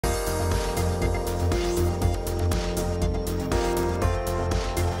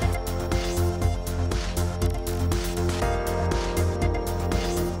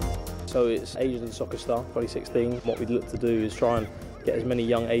So it's Asian Soccer Star 2016. What we'd look to do is try and get as many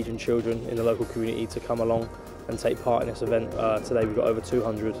young Asian children in the local community to come along and take part in this event. Today we've got over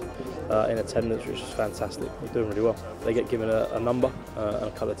 200 in attendance, which is fantastic. We're doing really well. They get given a number and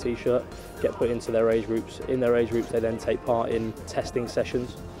a colour t-shirt, get put into their age groups. In their age groups they then take part in testing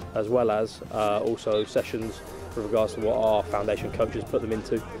sessions, as well as also sessions with regards to what our foundation coaches put them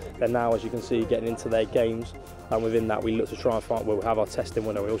into. They're now, as you can see, getting into their games, and within that we look to try and find, well, we have our testing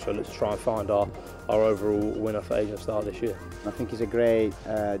winner, we also look to try and find our overall winner for Asian Star this year. I think it's a great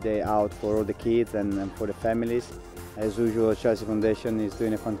day out for all the kids and for the families. As usual, Chelsea Foundation is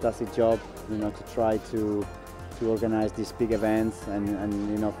doing a fantastic job, to try to organize these big events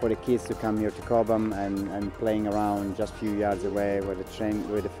and for the kids to come here to Cobham and playing around just a few yards away where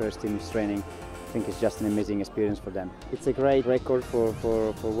the first team is training. I think it's just an amazing experience for them. It's a great record for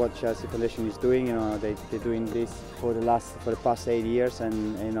what Chelsea Foundation is doing. They're doing this for the past 8 years,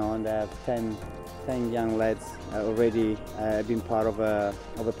 and they have 10 young lads already been part of a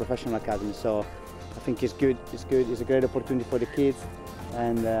professional academy. So I think it's good. It's good. It's a great opportunity for the kids,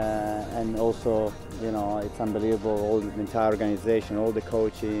 and also it's unbelievable. All the entire organisation, all the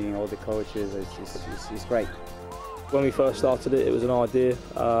coaching, all the coaches. It's great. When we first started it, it was an idea,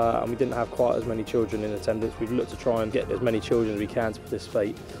 and we didn't have quite as many children in attendance. We've looked to try and get as many children as we can to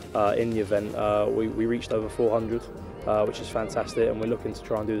participate in the event. We reached over 400, which is fantastic, and we're looking to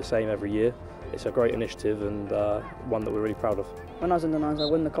try and do the same every year. It's a great initiative and one that we're really proud of. When I was in the nines, I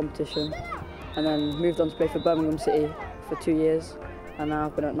won the competition, and then moved on to play for Birmingham City for 2 years, and now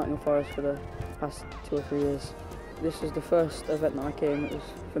I've been at Nottingham Forest for the past 2 or 3 years. This was the first event that I came. It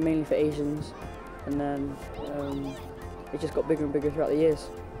was mainly for Asians. And then it just got bigger and bigger throughout the years.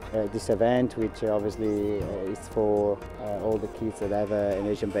 This event, which obviously is for all the kids that have an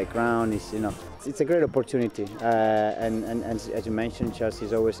Asian background, it's a great opportunity. And as you mentioned, Chelsea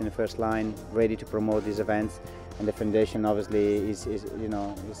is always in the first line, ready to promote these events. And the foundation obviously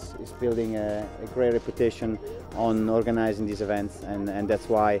is building a great reputation on organising these events, and that's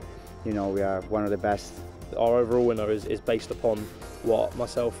why we are one of the best. Our overall winner is based upon what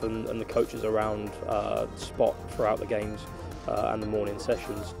myself and the coaches around spot throughout the games and the morning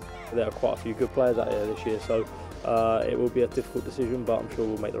sessions. There are quite a few good players out here this year, so it will be a difficult decision, but I'm sure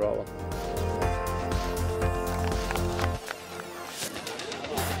we'll make the right one.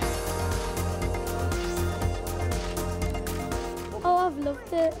 Oh, I've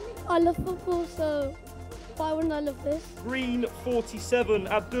loved it. I love football, so why wouldn't I love this? Green 47,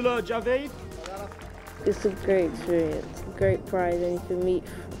 Abdullah Javed. It's a great experience, great pride, and you can meet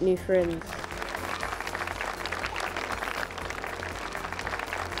new friends.